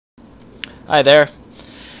Hi there.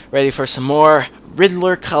 Ready for some more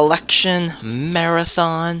Riddler Collection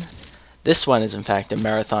Marathon? This one is in fact a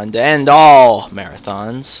marathon to end all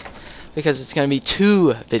marathons, because it's going to be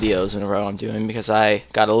 2 videos in a row I'm doing because I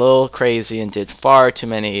got a little crazy and did far too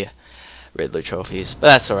many Riddler trophies, but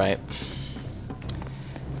that's alright.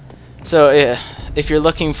 So if you're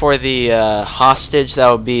looking for the hostage, that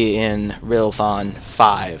will be in Riddlethon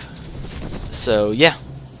 5. So yeah,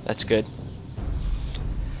 that's good.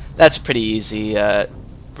 That's a pretty easy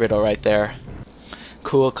riddle right there.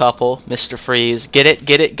 Cool couple, Mr. Freeze. Get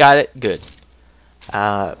it, got it, good.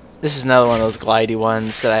 This is another one of those glidey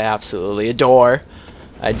ones that I absolutely adore.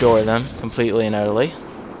 I adore them completely and utterly.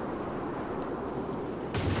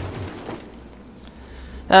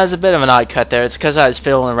 That was a bit of an odd cut there. It's because I was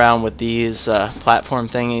fiddling around with these platform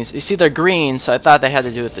thingies. You see, they're green, so I thought they had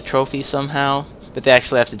to do with the trophy somehow, but they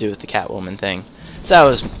actually have to do with the Catwoman thing. So that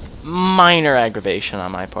was minor aggravation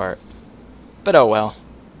on my part. But oh well.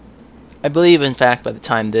 I believe, in fact, by the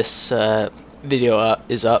time this video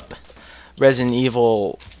is up, Resident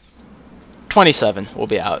Evil 27 will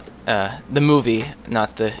be out. The movie,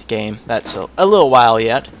 not the game. That's a little while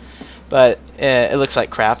yet, but it looks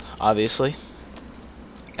like crap, obviously.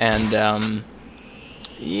 And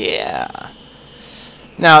yeah.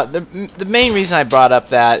 Now, the main reason I brought up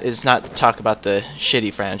that is not to talk about the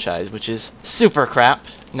shitty franchise, which is super crap,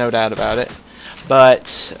 no doubt about it.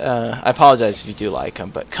 But I apologize if you do like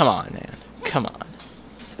them, but come on, man. Come on.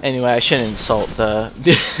 Anyway, I shouldn't insult the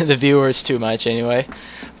the viewers too much anyway.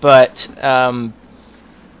 But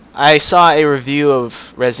I saw a review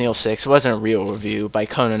of Resident Evil 6. It wasn't a real review by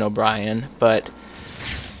Conan O'Brien, but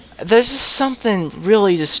there's just something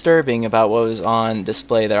really disturbing about what was on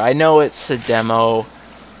display there. I know it's the demo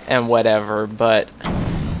and whatever, but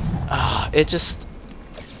it just...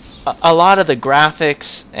 A lot of the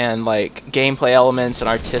graphics and like gameplay elements and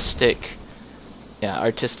artistic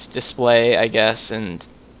display, I guess, and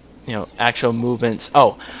actual movements.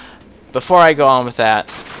 Oh, before I go on with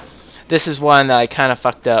that, this is one that I kind of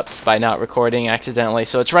fucked up by not recording accidentally,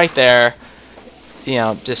 so it's right there.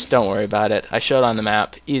 Just don't worry about it. I showed on the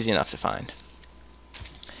map, easy enough to find.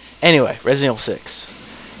 Anyway, Resident Evil 6.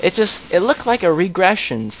 It looked like a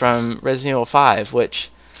regression from Resident Evil 5, which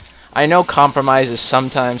I know compromises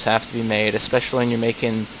sometimes have to be made, especially when you're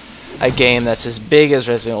making a game that's as big as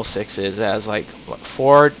Resident Evil 6 is. It has like what,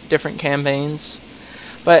 4 different campaigns,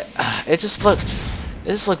 but it just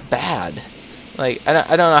looked bad. Like I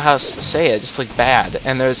don't know how to say it. It just looked bad.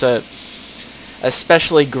 And there's a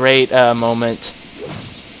especially great moment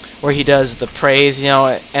where he does the praise,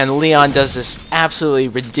 and Leon does this absolutely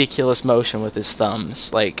ridiculous motion with his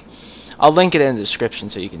thumbs. Like, I'll link it in the description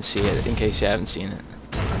so you can see it in case you haven't seen it.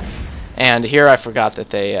 And here I forgot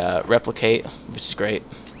that they replicate, which is great.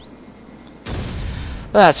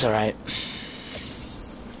 But that's alright.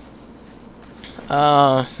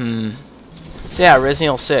 So yeah, Resident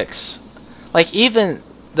Evil 6. Like, even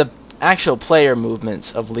the actual player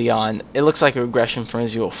movements of Leon, it looks like a regression from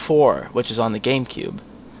Resident Evil 4, which is on the GameCube.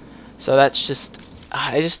 So that's just...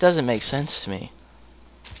 it just doesn't make sense to me.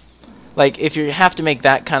 Like, if you have to make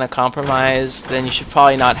that kind of compromise, then you should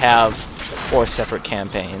probably not have 4 separate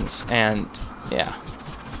campaigns. And, yeah.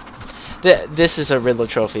 This is a Riddler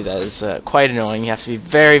trophy that is quite annoying. You have to be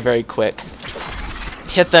very, very quick.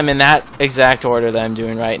 Hit them in that exact order that I'm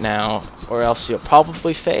doing right now, or else you'll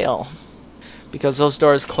probably fail. Because those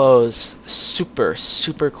doors close super,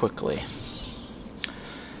 super quickly.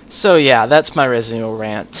 So yeah, that's my Resident Evil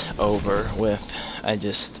rant over with. It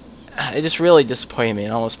just really disappointed me.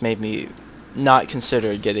 It almost made me not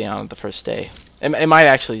consider getting on the first day. It might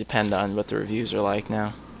actually depend on what the reviews are like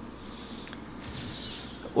now.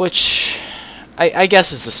 Which, I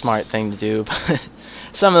guess is the smart thing to do, but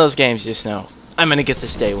some of those games you just know, I'm going to get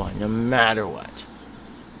this day one, no matter what.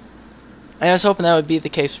 And I was hoping that would be the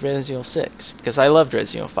case with Resident Evil 6, because I loved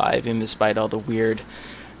Resident Evil 5, even despite all the weird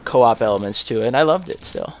co-op elements to it, and I loved it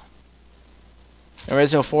still. And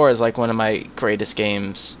Resident Evil 4 is like one of my greatest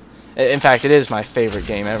games. In fact, it is my favorite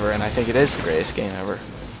game ever, and I think it is the greatest game ever.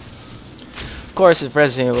 Of course, if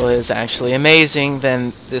Resident Evil is actually amazing,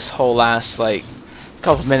 then this whole last, like,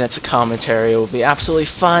 couple minutes of commentary will be absolutely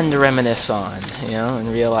fun to reminisce on, and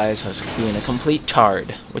realize I was being a complete tard,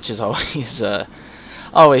 which is always,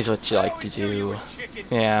 always what you like to do.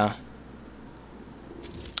 Yeah.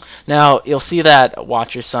 Now, you'll see that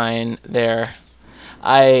watcher sign there.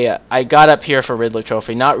 I got up here for Riddler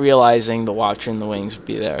Trophy, not realizing the Watcher in the Wings would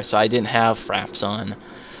be there, so I didn't have fraps on.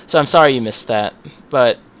 So I'm sorry you missed that,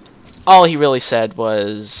 but all he really said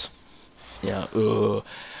was, ooh,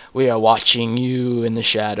 we are watching you in the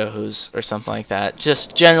shadows, or something like that.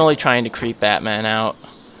 Just generally trying to creep Batman out.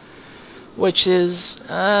 which is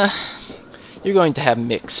you're going to have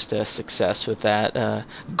mixed success with that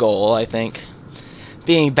goal, I think.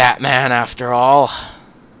 Being Batman, after all.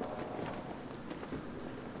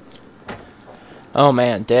 Oh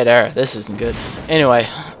man, dead air. This isn't good. Anyway,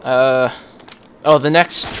 oh, the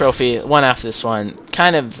next trophy, one after this one,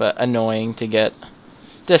 kind of annoying to get,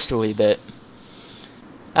 just a wee bit.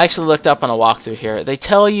 I actually looked up on a walkthrough here. They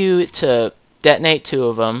tell you to detonate 2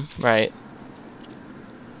 of them, right?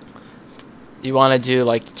 You want to do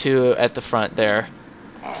like 2 at the front there.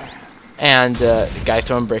 And the guy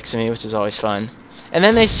throwing bricks at me, which is always fun. And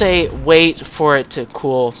then they say wait for it to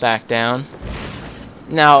cool back down.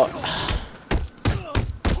 Now,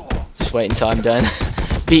 just wait until I'm done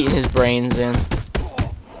beating his brains in.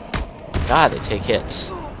 God, they take hits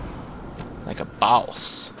like a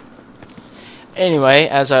boss. Anyway,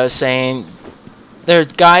 as I was saying, there are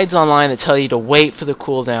guides online that tell you to wait for the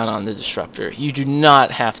cooldown on the disruptor. You do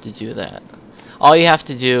not have to do that. All you have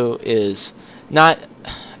to do is not...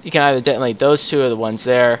 You can either detonate those 2 or the ones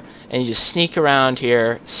there, and you just sneak around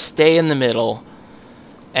here, stay in the middle,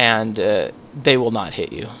 and they will not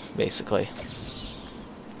hit you, basically.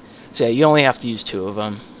 So yeah, you only have to use 2 of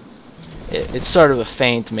them. It's sort of a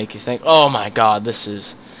feint to make you think, oh my god, this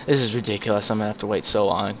is ridiculous, I'm going to have to wait so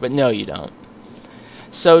long. But no, you don't.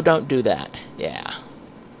 So don't do that. Yeah.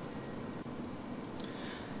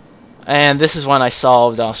 And this is one I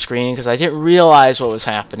solved off screen because I didn't realize what was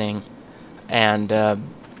happening. And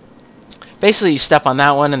basically you step on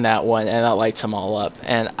that one, and that lights them all up.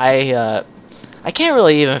 And I can't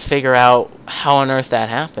really even figure out how on earth that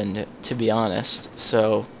happened, to be honest.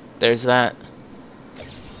 So there's that.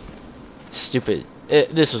 Stupid.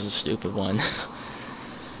 This was a stupid one.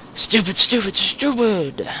 Stupid, stupid,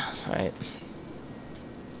 stupid! Right.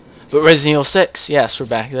 But Resident Evil 6, yes, we're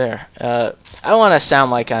back there. I don't want to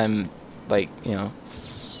sound like I'm, like, you know,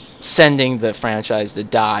 sending the franchise to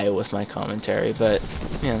die with my commentary, but,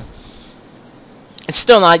 you know, it's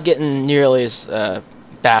still not getting nearly as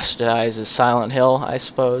bastardized as Silent Hill, I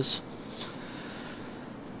suppose.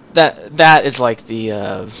 That is like the,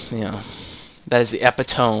 you know, that is the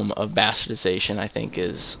epitome of bastardization, I think,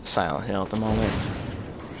 is Silent Hill at the moment.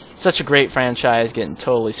 Such a great franchise getting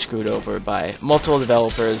totally screwed over by multiple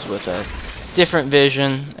developers with a different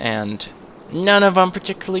vision, and none of them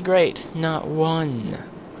particularly great. Not one.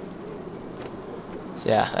 So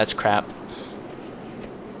yeah, that's crap.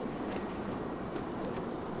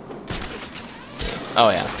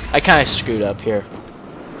 Oh yeah, I kind of screwed up here.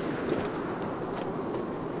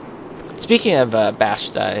 Speaking of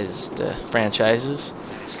bastardized franchises,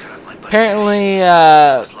 apparently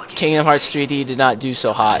Kingdom Hearts 3D did not do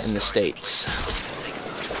so hot in the States.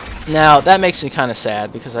 Now that makes me kind of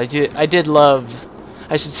sad because I did love,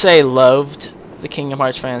 I should say loved, the Kingdom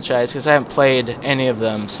Hearts franchise because I haven't played any of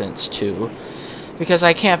them since 2. Because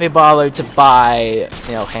I can't be bothered to buy,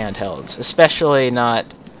 you know, handhelds, especially not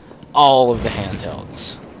all of the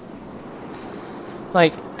handhelds.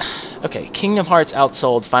 Like, okay, Kingdom Hearts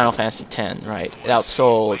outsold Final Fantasy X, right? It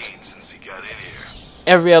outsold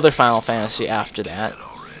every other Final Fantasy after that.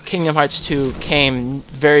 Kingdom Hearts 2 came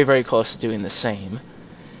very, very close to doing the same.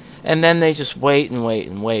 And then they just wait and wait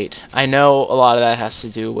and wait. I know a lot of that has to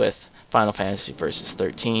do with Final Fantasy Versus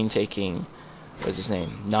 13 taking, what's his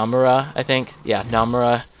name? Nomura, I think? Yeah,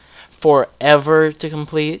 Nomura. Forever to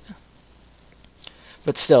complete.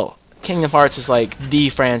 But still, Kingdom Hearts was like the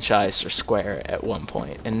franchise for Square at one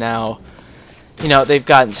point. And now, you know, they've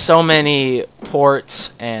gotten so many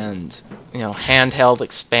ports and, you know, handheld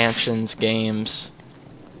expansions, games.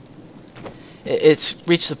 It's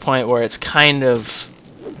reached the point where it's kind of...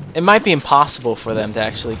 It might be impossible for them to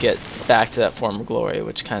actually get back to that former glory,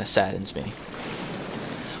 which kind of saddens me.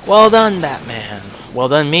 Well done, Batman. Well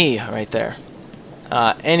done, me, right there.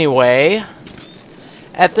 Anyway,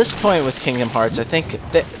 at this point with Kingdom Hearts, I think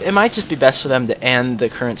that it might just be best for them to end the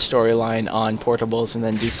current storyline on portables and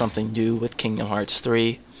then do something new with Kingdom Hearts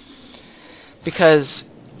 3. Because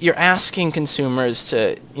you're asking consumers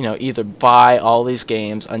to, you know, either buy all these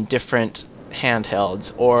games on different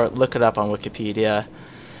handhelds or look it up on Wikipedia.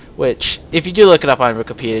 Which, if you do look it up on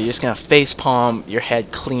Wikipedia, you're just going to facepalm your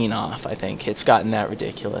head clean off, I think. It's gotten that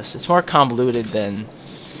ridiculous. It's more convoluted than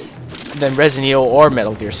Resident Evil or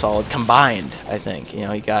Metal Gear Solid combined, I think. You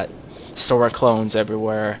know, you got Sora clones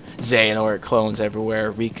everywhere, Xehanort clones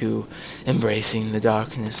everywhere, Riku embracing the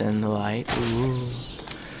darkness and the light. Ooh.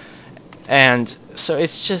 And so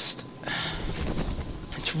it's just...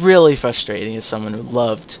 It's really frustrating as someone who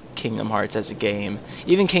loved Kingdom Hearts as a game.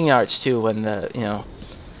 Even Kingdom Hearts 2, when the, you know...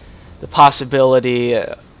 The possibility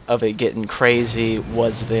of it getting crazy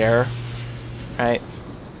was there, right?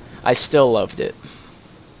 I still loved it.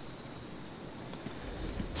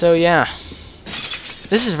 So yeah,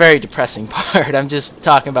 this is a very depressing part. I'm just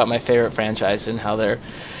talking about my favorite franchise and how they're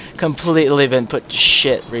completely been put to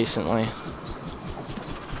shit recently.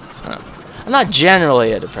 I'm not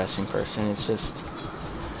generally a depressing person, it's just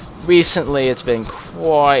recently it's been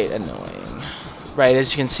quite annoying. Right,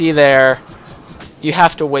 as you can see there, you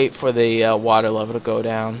have to wait for the water level to go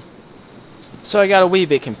down. So I got a wee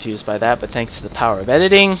bit confused by that, but thanks to the power of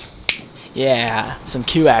editing, yeah, some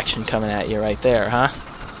Q action coming at you right there, huh?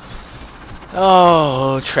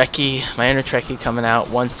 Oh, Trekkie, my inner Trekkie coming out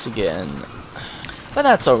once again. But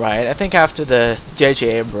that's alright. I think after the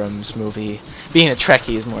J.J. Abrams movie, being a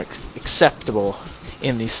Trekkie is more acceptable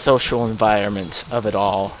in the social environment of it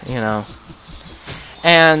all, you know.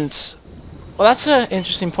 And, well, that's an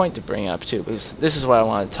interesting point to bring up, too, because this is what I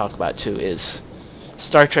want to talk about, too, is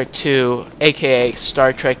Star Trek II, aka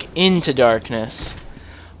Star Trek Into Darkness,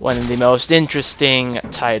 one of the most interesting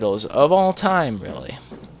titles of all time, really.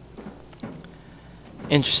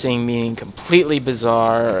 Interesting meaning completely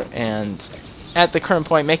bizarre, and at the current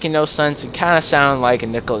point making no sense and kind of sound like a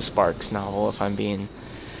Nicholas Sparks novel, if I'm being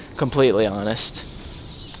completely honest.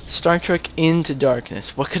 Star Trek Into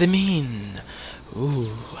Darkness, what could it mean? Ooh.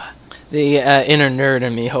 The inner nerd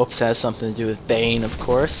in me hopes it has something to do with Bane, of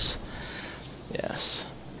course. Yes.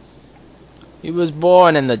 He was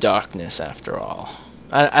born in the darkness, after all.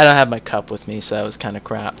 I don't have my cup with me, so that was kind of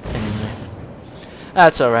crap. Anyway.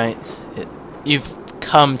 That's alright. You've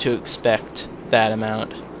come to expect that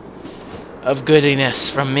amount of goodiness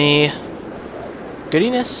from me.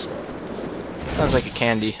 Goodiness? Sounds like a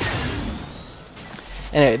candy.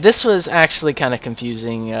 Anyway, this was actually kind of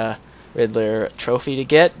confusing Riddler trophy to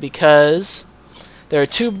get because there are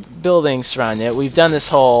two buildings surrounding it. We've done this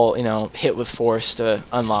whole, you know, hit with force to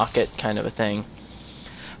unlock it kind of a thing.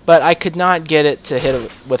 But I could not get it to hit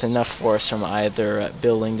it with enough force from either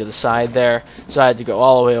building to the side there, so I had to go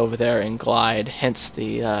all the way over there and glide, hence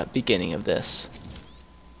the beginning of this.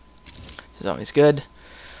 Which is always good.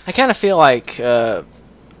 I kind of feel like,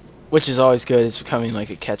 which is always good, it's becoming like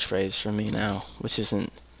a catchphrase for me now, which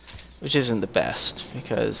isn't the best,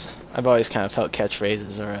 because I've always kind of felt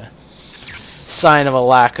catchphrases are a sign of a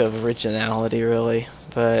lack of originality, really,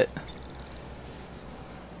 but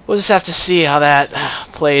we'll just have to see how that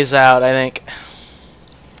plays out, I think.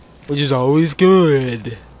 Which is always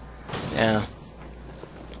good. Yeah.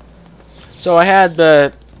 So I had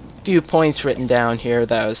a few points written down here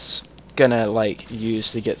that I was gonna, like,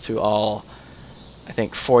 use to get through all, I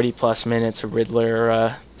think, 40 plus minutes of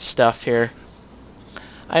Riddler stuff here.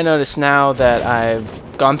 I notice now that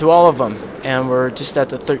I've gone through all of them, and we're just at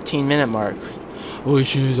the 13-minute mark.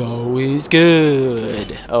 Which is always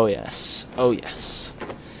good. Oh yes. Oh yes.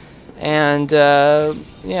 And,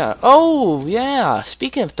 yeah. Oh, yeah.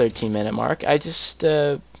 Speaking of 13-minute mark, I just,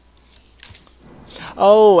 oh,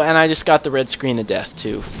 and I just got the red screen of death,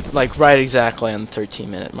 too. Like, right exactly on the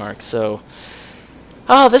 13-minute mark, so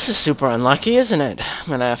oh, this is super unlucky, isn't it? I'm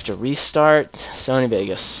gonna have to restart Sony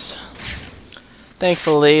Vegas.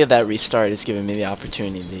 Thankfully, that restart has given me the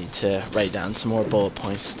opportunity to write down some more bullet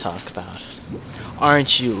points to talk about.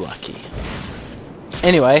 Aren't you lucky?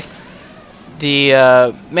 Anyway,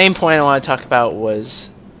 the main point I want to talk about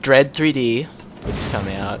was Dredd 3D, which is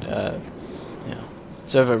coming out. You know,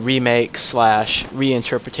 sort of a remake slash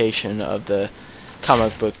reinterpretation of the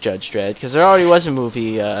comic book Judge Dredd, because there already was a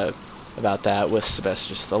movie about that with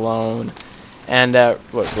Sylvester Stallone and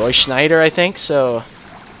what, Roy Schneider, I think. So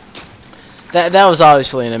that was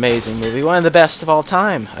obviously an amazing movie, one of the best of all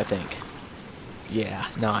time, I think. Yeah,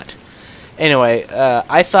 not. Anyway,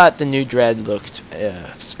 I thought the new Dredd looked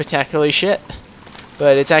spectacularly shit,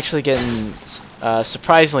 but it's actually getting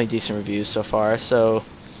surprisingly decent reviews so far. So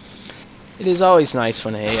it is always nice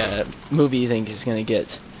when a movie you think is going to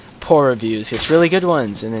get poor reviews gets really good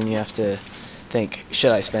ones, and then you have to think,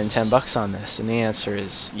 should I spend $10 on this? And the answer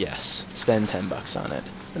is yes, spend $10 on it.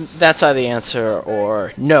 And that's either the answer,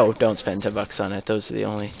 or no, don't spend $10 on it. Those are the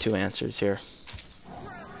only two answers here.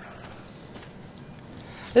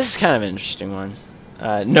 This is kind of an interesting one.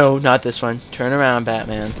 No, not this one. Turn around,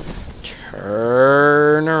 Batman.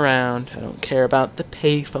 Turn around. I don't care about the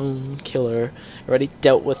payphone killer. I already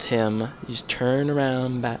dealt with him. Just turn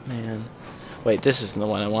around, Batman. Wait, this isn't the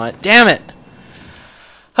one I want. Damn it!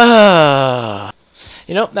 Ah.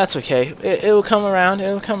 You know, that's okay. It'll come around.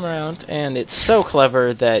 It'll come around. And it's so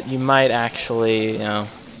clever that you might actually, you know,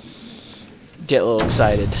 get a little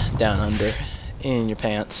excited down under in your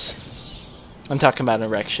pants. I'm talking about an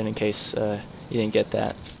erection in case you didn't get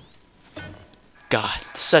that. God,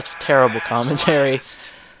 such terrible commentary.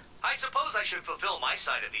 I suppose I should fulfill my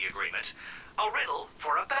side of the agreement. A riddle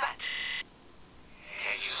for a bat.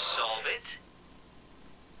 Can you solve it?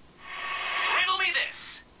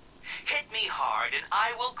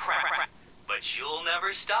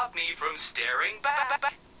 ever stop me from staring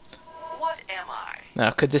back. What am I?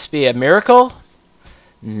 Now, could this be a miracle?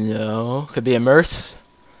 No. Could be a mirth?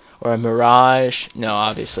 Or a mirage? No,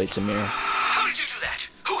 obviously it's a mirror. How did you do that?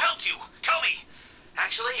 Who helped you? Tell me.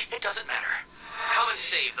 Actually, it doesn't matter. Come and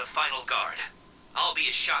save the final guard. I'll be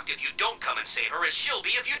as shocked if you don't come and save her as she'll be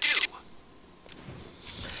if you do.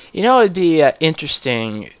 You know what would be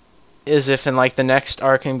interesting is if in like the next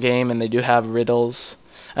Arkham game and they do have riddles.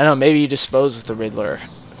 I don't know, maybe you dispose of the Riddler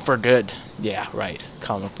for good. Yeah, right.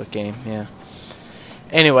 Comic book game, yeah.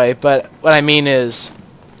 Anyway, but what I mean is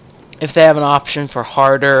if they have an option for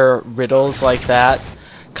harder riddles like that,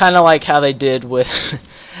 kind of like how they did with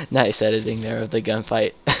nice editing there of the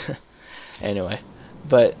gunfight. Anyway,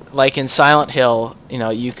 but like in Silent Hill, you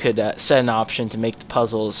know, you could set an option to make the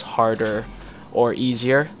puzzles harder or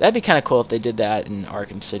easier. That'd be kind of cool if they did that in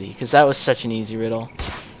Arkham City, because that was such an easy riddle.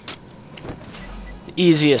 The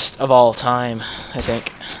easiest of all time, I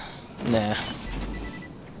think. Nah.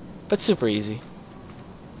 But super easy.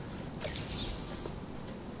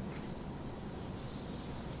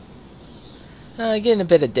 Getting a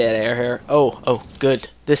bit of dead air here. Oh, good.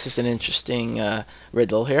 This is an interesting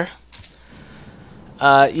riddle here.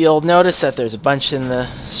 You'll notice that there's a bunch in the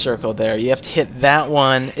circle there. You have to hit that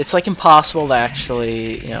one. It's like impossible to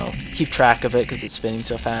actually, you know, keep track of it because it's spinning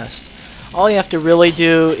so fast. All you have to really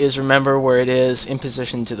do is remember where it is in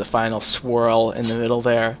position to the final swirl in the middle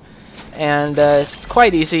there. And it's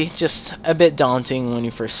quite easy, just a bit daunting when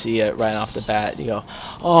you first see it right off the bat. You go,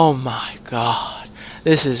 oh my god,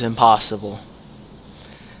 this is impossible.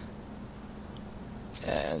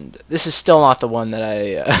 And this is still not the one that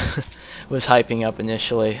I was hyping up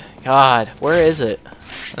initially. God, where is it?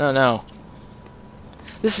 I don't know.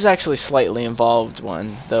 This is actually a slightly involved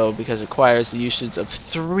one, though, because it requires the usage of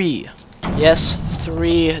 3. Yes,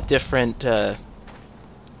 3 different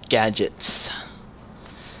gadgets.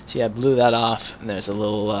 So yeah, I blew that off, and there's a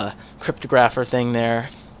little cryptographer thing there.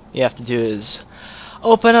 You have to do is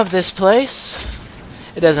open up this place.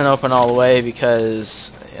 It doesn't open all the way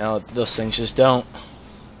because, you know, those things just don't.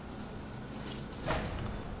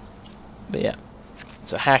 But yeah,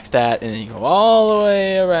 so hack that, and then you go all the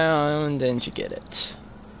way around, and you get it.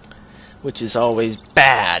 Which is always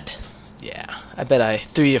bad. Yeah, I bet I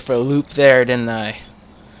threw you for a loop there, didn't I?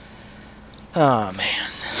 Oh,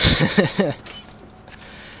 man.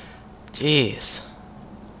 Jeez.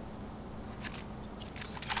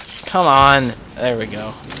 Come on. There we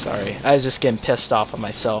go. Sorry. I was just getting pissed off at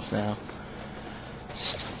myself now.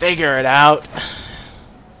 Just figure it out.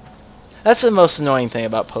 That's the most annoying thing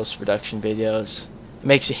about post-production videos. It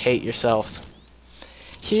makes you hate yourself.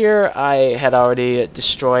 Here, I had already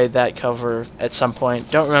destroyed that cover at some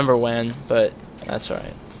point. Don't remember when, but that's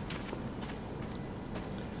alright.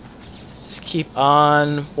 Just keep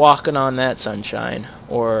on walking on that sunshine,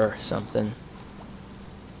 or something.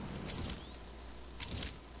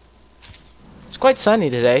 It's quite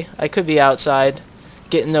sunny today. I could be outside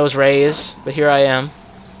getting those rays, but here I am,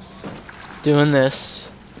 doing this.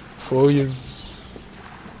 For you.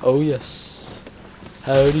 Oh yes.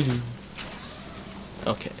 Howdy do.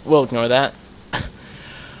 Okay, we'll ignore that.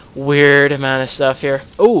 Weird amount of stuff here.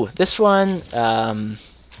 Oh, this one,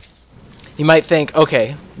 you might think,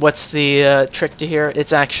 okay, what's the trick to here?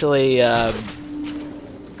 It's actually, what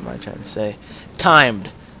am I trying to say? Timed.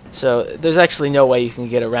 So there's actually no way you can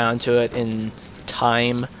get around to it in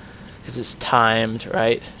time, because it's timed,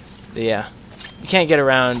 right? But yeah, you can't get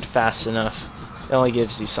around fast enough. It only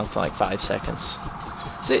gives you something like 5 seconds.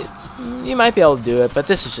 So you might be able to do it, but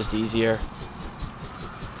this is just easier.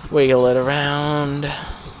 Wiggle it around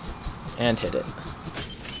and hit it.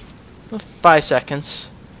 5 seconds.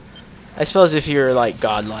 I suppose if you're like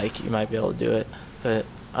godlike, you might be able to do it, but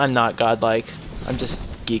I'm not godlike. I'm just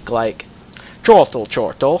geek-like.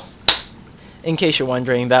 Chortle. In case you're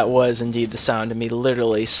wondering, that was indeed the sound of me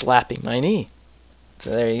literally slapping my knee. So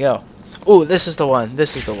there you go. Ooh, this is the one.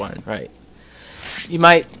 This is the one, right. You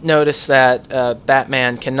might notice that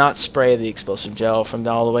Batman cannot spray the explosive gel from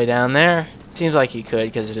all the way down there. Seems like he could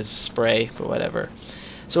because it is a spray, but whatever.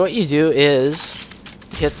 So what you do is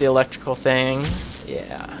hit the electrical thing.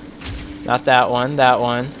 Yeah. Not that one, that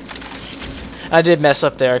one. I did mess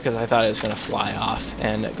up there because I thought it was going to fly off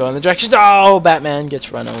and go in the direction. Oh, Batman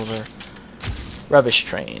gets run over. Rubbish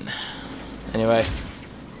train. Anyway.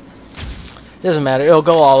 Doesn't matter. It'll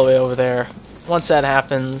go all the way over there. Once that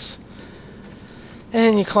happens,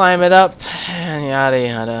 and you climb it up, and yada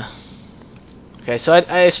yada. Okay, so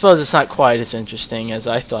I suppose it's not quite as interesting as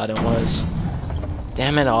I thought it was.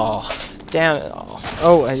 Damn it all. Damn it all.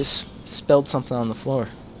 Oh, I just spilled something on the floor.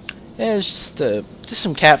 Yeah, it's just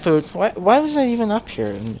some cat food. Why was I even up here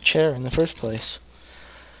in the chair in the first place?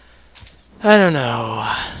 I don't know.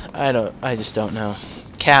 I just don't know.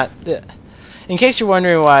 Cat. In case you're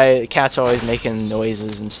wondering why cat's always making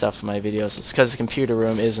noises and stuff in my videos, it's because the computer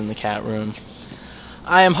room is in the cat room.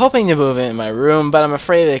 I am hoping to move it in my room, but I'm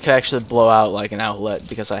afraid it could actually blow out like an outlet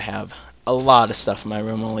because I have a lot of stuff in my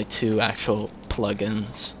room, only 2 actual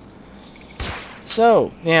plugins.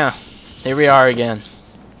 So, yeah, here we are again.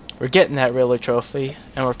 We're getting that Riddler trophy,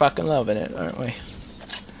 and we're fucking loving it, aren't we?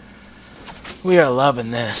 We are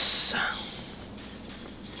loving this.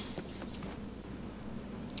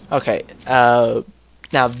 Okay,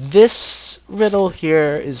 now this riddle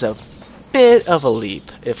here is a bit of a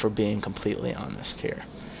leap, if we're being completely honest here.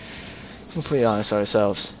 Completely honest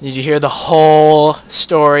ourselves. Did you hear the whole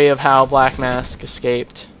story of how Black Mask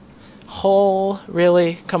escaped? Whole?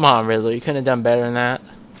 Really? Come on, Riddler, you couldn't have done better than that.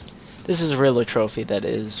 This is a Riddler trophy that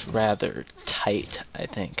is rather tight, I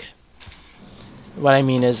think. What I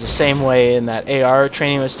mean is the same way in that AR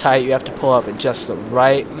training was tight, you have to pull up at just the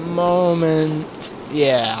right moment.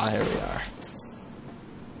 Yeah, here we are.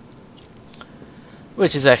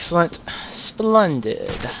 Which is excellent.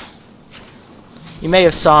 Splendid. You may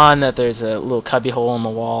have saw that there's a little cubby hole in the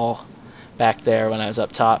wall back there when I was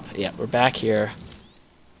up top. Yeah, we're back here.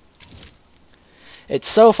 It's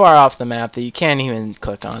so far off the map that you can't even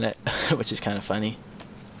click on it, which is kind of funny.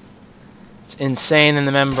 It's insane in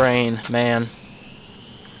the membrane, man.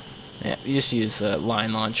 Yeah, you just use the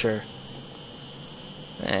line launcher.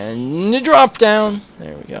 And the drop down.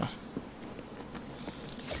 There we go.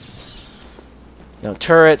 No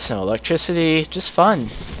turrets, no electricity, just fun,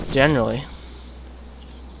 generally.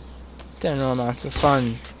 General amounts of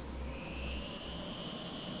fun.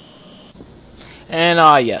 And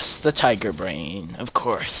yes, the tiger brain, of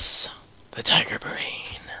course. The tiger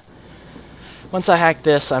brain. Once I hack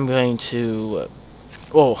this, I'm going to...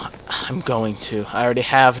 I already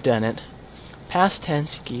have done it. Past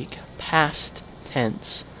tense, geek. Past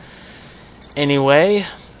tense. Anyway,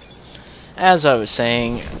 as I was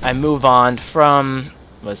saying, I move on from,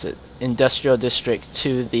 Industrial District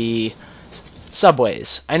to the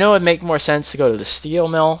subways. I know it would make more sense to go to the steel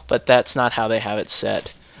mill, but that's not how they have it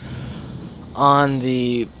set on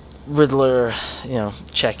the Riddler,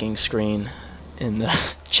 checking screen. In the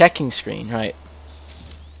checking screen, right?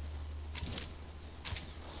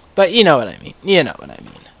 But you know what I mean. You know what I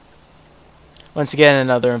mean. Once again,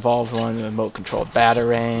 another involved one, the remote-controlled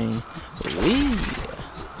batarang.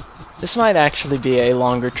 This might actually be a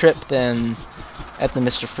longer trip than at the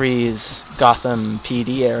Mr. Freeze Gotham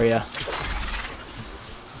PD area.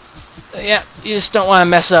 Yeah, you just don't want to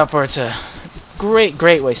mess up, or it's a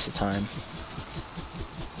great waste of time.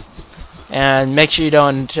 And make sure you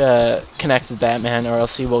don't connect with Batman, or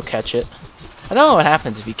else he will catch it. I don't know what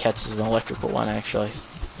happens if he catches an electrical one, actually.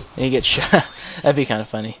 And he gets shot. That'd be kind of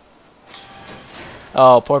funny.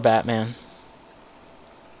 Oh, poor Batman.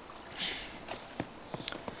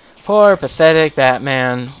 Poor, pathetic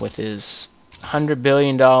Batman with his $100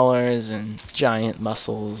 billion and giant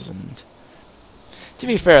muscles. And to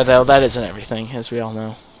be fair, though, that isn't everything, as we all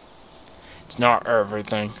know. It's not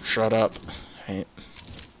everything. Shut up. Right.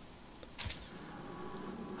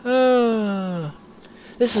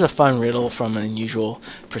 This is a fun riddle from an unusual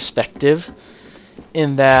perspective,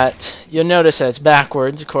 in that you'll notice that it's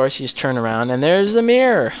backwards. Of course, you just turn around and there's the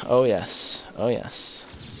mirror. Oh yes, oh yes.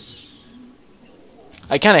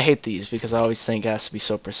 I kind of hate these because I always think it has to be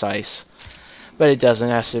so precise, but it doesn't.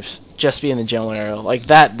 It has to just be in the general area. Like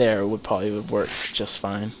that there would work just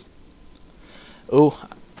fine. Ooh,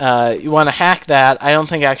 you want to hack that? I don't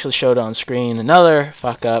think I actually showed it on screen. Another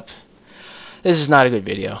fuck up. This is not a good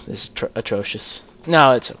video. This is atrocious.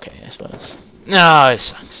 No, it's okay, I suppose. No, it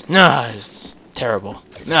sucks. No, it's terrible.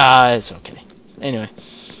 No, it's okay. Anyway.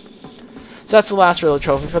 So that's the last Riddler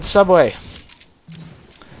trophy for the subway.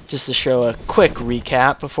 Just to show a quick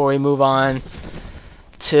recap before we move on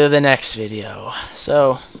to the next video.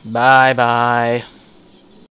 So, bye-bye.